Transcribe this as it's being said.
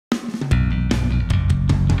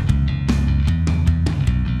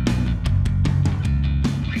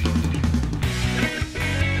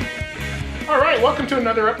right, welcome to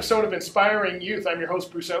another episode of Inspiring Youth. I'm your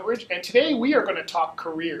host, Bruce Outridge, and today we are going to talk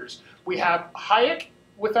careers. We have HIEC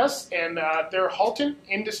with us, and they're Halton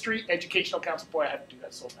Industry Education Council. Boy, I had to do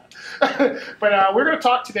that so bad. But we're going to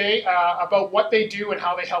talk today about what they do and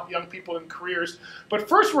how they help young people in careers. But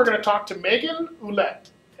first, we're going to talk to Megan Ouellette.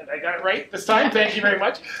 And I got it right this time. Thank you very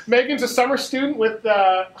much. Megan's a summer student with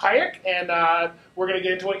HIEC, and we're going to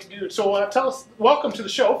get into what you do. So tell us, welcome to the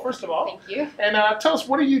show, first of all. Thank you. And tell us,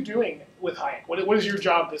 what are you doing with HIEC? What is your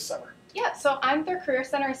job this summer? Yeah, so I'm their Career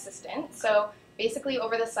Center assistant. So basically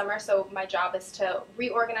over the summer, so my job is to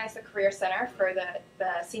reorganize the Career Center for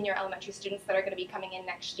the senior elementary students that are going to be coming in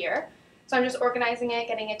next year. So I'm just organizing it,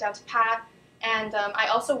 getting it down to pat. And I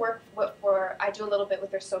also work I do a little bit with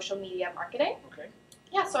their social media marketing. Okay.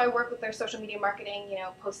 Yeah, so I work with their social media marketing,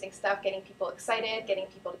 posting stuff, getting people excited, getting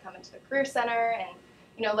people to come into the Career Center, and,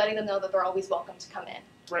 letting them know that they're always welcome to come in.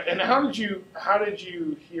 Right, and how did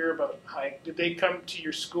you hear about HIEC? Did they come to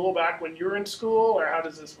your school back when you were in school, or how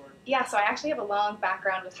does this work? Yeah, so I actually have a long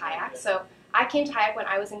background with HIEC. So I came to HIEC when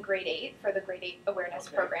I was in grade 8 for the grade 8 awareness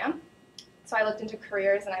program. So I looked into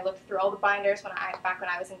careers and I looked through all the binders back when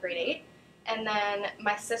I was in grade 8. And then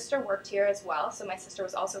my sister worked here as well, so my sister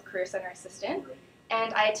was also a Career Center assistant. Right.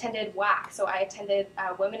 And I attended WAC, so I attended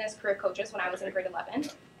Women as Career Coaches when I was in grade 11,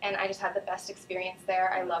 and I just had the best experience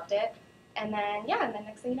there. I loved it. And then, and then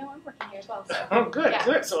next thing you know, I'm working here as well. So. Oh, good,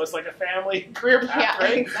 good. So it's like a family career path,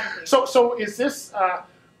 right? Exactly. So is this,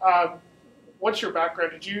 what's your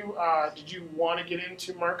background? Did you want to get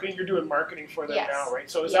into marketing? You're doing marketing for them now, right?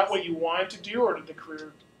 So is that what you wanted to do, or did the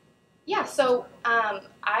career? Yeah, so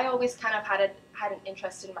I always kind of had an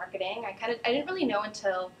interest in marketing. I didn't really know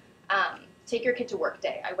until Take Your Kid to Work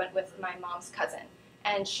Day. I went with my mom's cousin,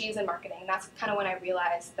 and she's in marketing. That's kind of when I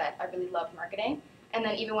realized that I really loved marketing. And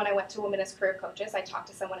then even when I went to Women as Career Coaches, I talked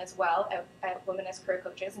to someone as well at Women as Career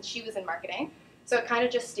Coaches, and she was in marketing. So it kind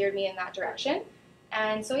of just steered me in that direction.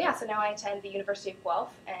 And so so now I attend the University of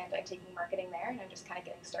Guelph, and I'm taking marketing there, and I'm just kind of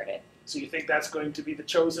getting started. So you think that's going to be the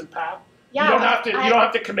chosen path? Yeah, you don't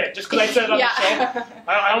have to commit. Just because I said it on the show,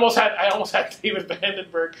 I almost had David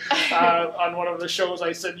Vandenberg on one of the shows.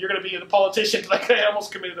 I said, "You're going to be a politician." Like, I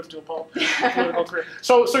almost committed him to a political career.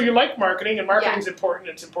 So you like marketing, and marketing is important.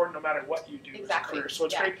 It's important no matter what you do as a career. So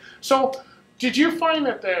it's great. So did you find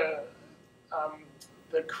that the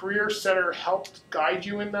Career Center helped guide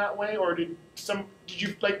you in that way, or did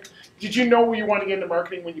you know where you wanted to get into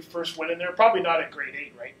marketing when you first went in there? Probably not at grade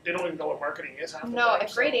 8, right? They don't even know what marketing is. No,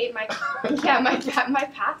 at grade 8, my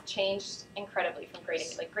path changed incredibly from grade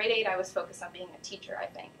 8. Like grade 8, I was focused on being a teacher, I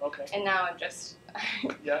think. Okay. And now I'm just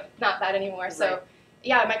not that anymore. Right. So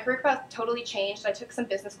my career path totally changed. I took some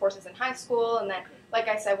business courses in high school, and then, like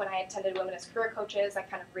I said, when I attended Women as Career Coaches, I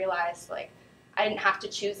kind of realized I didn't have to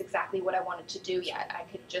choose exactly what I wanted to do yet. I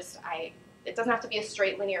could it doesn't have to be a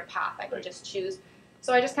straight linear path. I could just choose.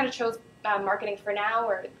 So I just kind of chose marketing for now,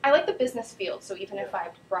 or I like the business field. So even if I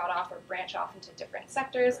branch off into different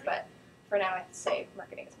sectors, but for now I'd say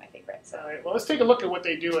marketing is my favorite. So. All right, well, let's take a look at what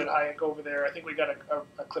they do at HIEC over there. I think we got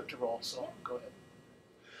a clip to roll, so go ahead.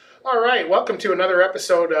 All right, welcome to another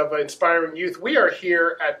episode of Inspiring Youth. We are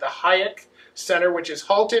here at the HIEC Center, which is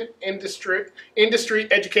Halton Industry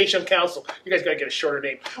Education Council. You guys got to get a shorter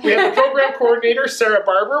name. We have the program coordinator, Sarah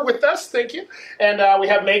Barber, with us. Thank you. And we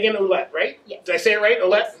have Megan Ouellette, right? Yes. Did I say it right?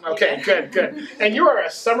 Ouellette? Yes, okay, good. And you are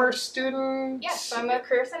a summer student? Yes, so I'm a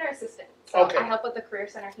Career Center assistant. So I help with the Career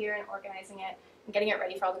Center here and organizing it and getting it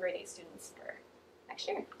ready for all the grade 8 students for next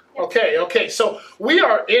year. Yep. Okay. So we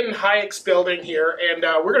are in HIEC's building here, and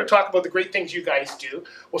we're going to talk about the great things you guys do.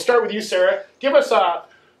 We'll start with you, Sarah. Give us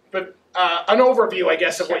an overview, I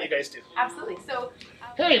guess, of what you guys do. Absolutely. So,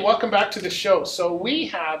 hey, welcome back to the show. So we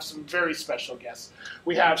have some very special guests.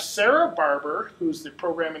 We have Sarah Barber, who's the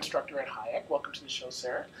program instructor at HIEC. Welcome to the show,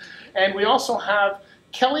 Sarah. And we also have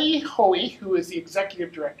Kelly Hoey, who is the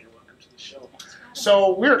executive director. Welcome to the show.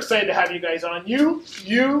 So we're excited to have you guys on.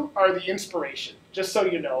 You are the inspiration, just so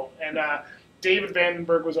you know. And David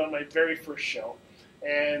Vandenberg was on my very first show.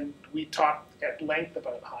 And we talked at length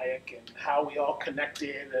about HIEC and how we all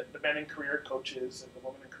connected at the Men in Career Coaches and the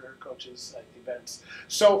Women in Career Coaches events.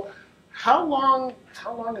 So how long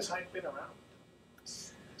has HIEC been around?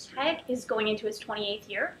 HIEC is going into its 28th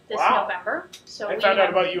year this November. So I found out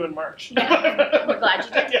about you in March. Yeah, we're glad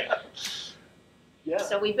you did. Yeah.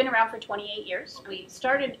 So we've been around for 28 years. We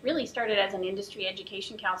really started as an industry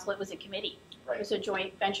education council. It was a committee. Right. It was a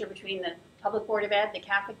joint venture between the Public Board of Ed, the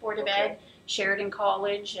Catholic Board of Ed, Sheridan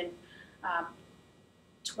College, and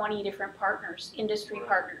 20 different partners, industry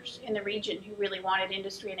partners in the region who really wanted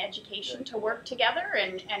industry and education to work together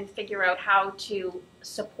and figure out how to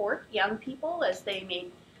support young people as they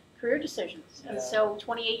made career decisions. And so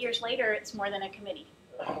 28 years later, it's more than a committee.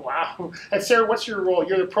 Oh, wow. And Sarah, what's your role?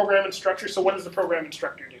 You're the program instructor, so what does the program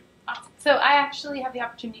instructor do? Awesome. So I actually have the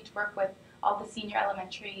opportunity to work with all the senior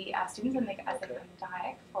elementary students as they come to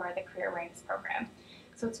HIEC for the Career Awareness Program.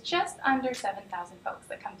 So it's just under 7,000 folks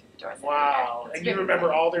that come through the doors. Wow. And you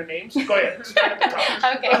remember all their names? Go ahead. Start at the top.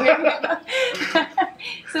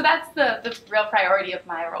 Okay. So that's the real priority of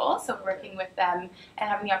my role. So working with them and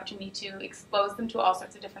having the opportunity to expose them to all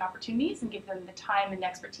sorts of different opportunities and give them the time and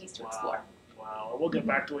expertise to explore. Wow, we'll get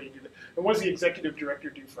back to what you do. And what does the executive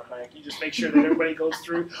director do for HIEC? You just make sure that everybody goes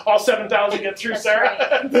through, all 7,000 get through, That's Sarah?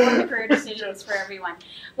 Right. Important career decisions for everyone.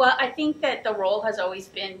 Well, I think that the role has always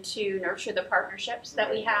been to nurture the partnerships that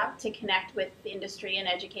we have, to connect with industry and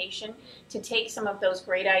education, to take some of those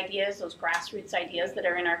great ideas, those grassroots ideas that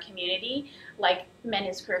are in our community, like men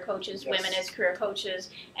as career coaches, women as career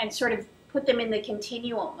coaches, and sort of put them in the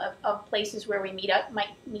continuum of places where we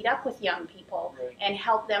might meet up with young people and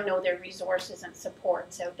help them know their resources and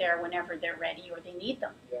supports out there whenever they're ready or they need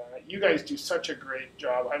them. Yeah, you guys do such a great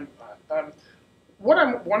job. What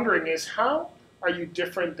I'm wondering is, how are you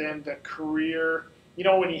different than the career, you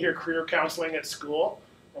know, when you hear career counseling at school,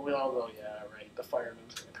 and we all go, yeah, right, the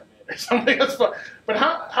fireman's going to come in or something. But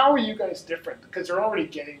how are you guys different? Because they're already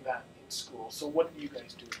getting that in school. So what do you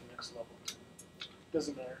guys do at the next level?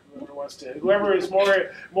 Doesn't matter. Whoever wants to. Whoever is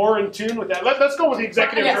more in tune with that. Let's go with the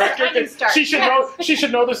executive director. I can start. She should know. She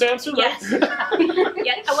should know this answer, right? Yes.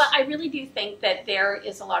 Yeah. Well, I really do think that there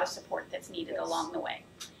is a lot of support that's needed along the way,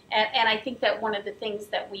 and I think that one of the things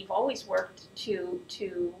that we've always worked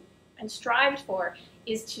to and strived for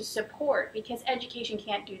is to support, because education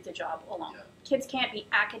can't do the job alone. Yeah. Kids can't be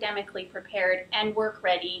academically prepared and work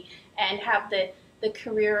ready and have the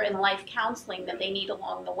career and life counseling that they need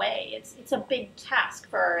along the way. It's a big task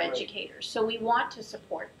for our educators. So we want to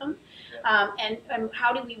support them. And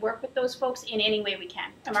how do we work with those folks? In any way we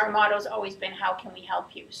can. And our motto's always been, how can we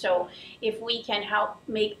help you? So if we can help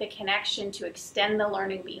make the connection to extend the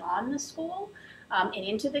learning beyond the school and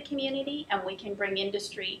into the community, and we can bring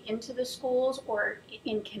industry into the schools or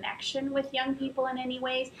in connection with young people in any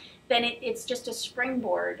ways, then it's just a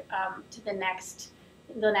springboard to the next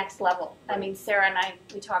level. I mean, Sarah and I,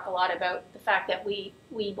 we talk a lot about the fact that we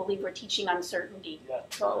believe we're teaching uncertainty. Yeah.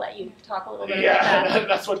 So I'll let you talk a little bit about that. Yeah,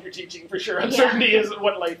 that's what you're teaching for sure. Uncertainty is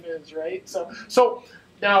what life is, right? So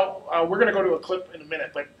now we're going to go to a clip in a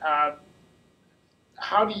minute, but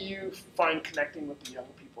how do you find connecting with the young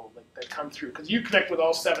people that come through? Because you connect with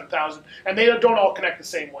all 7,000, and they don't all connect the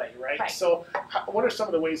same way, right? So what are some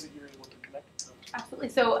of the ways that you're able to connect with them? Absolutely.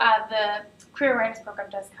 So the Career Awareness Program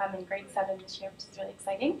does come in grade 7 this year, which is really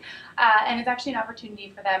exciting. And it's actually an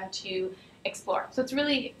opportunity for them to explore. So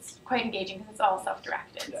it's quite engaging because it's all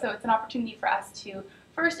self-directed. Yeah. So it's an opportunity for us to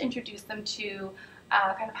first introduce them to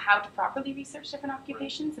kind of how to properly research different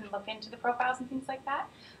occupations and look into the profiles and things like that.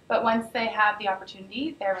 But once they have the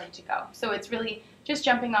opportunity, they're ready to go. So it's really just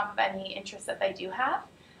jumping off of any interest that they do have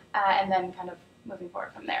and then kind of moving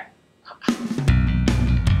forward from there.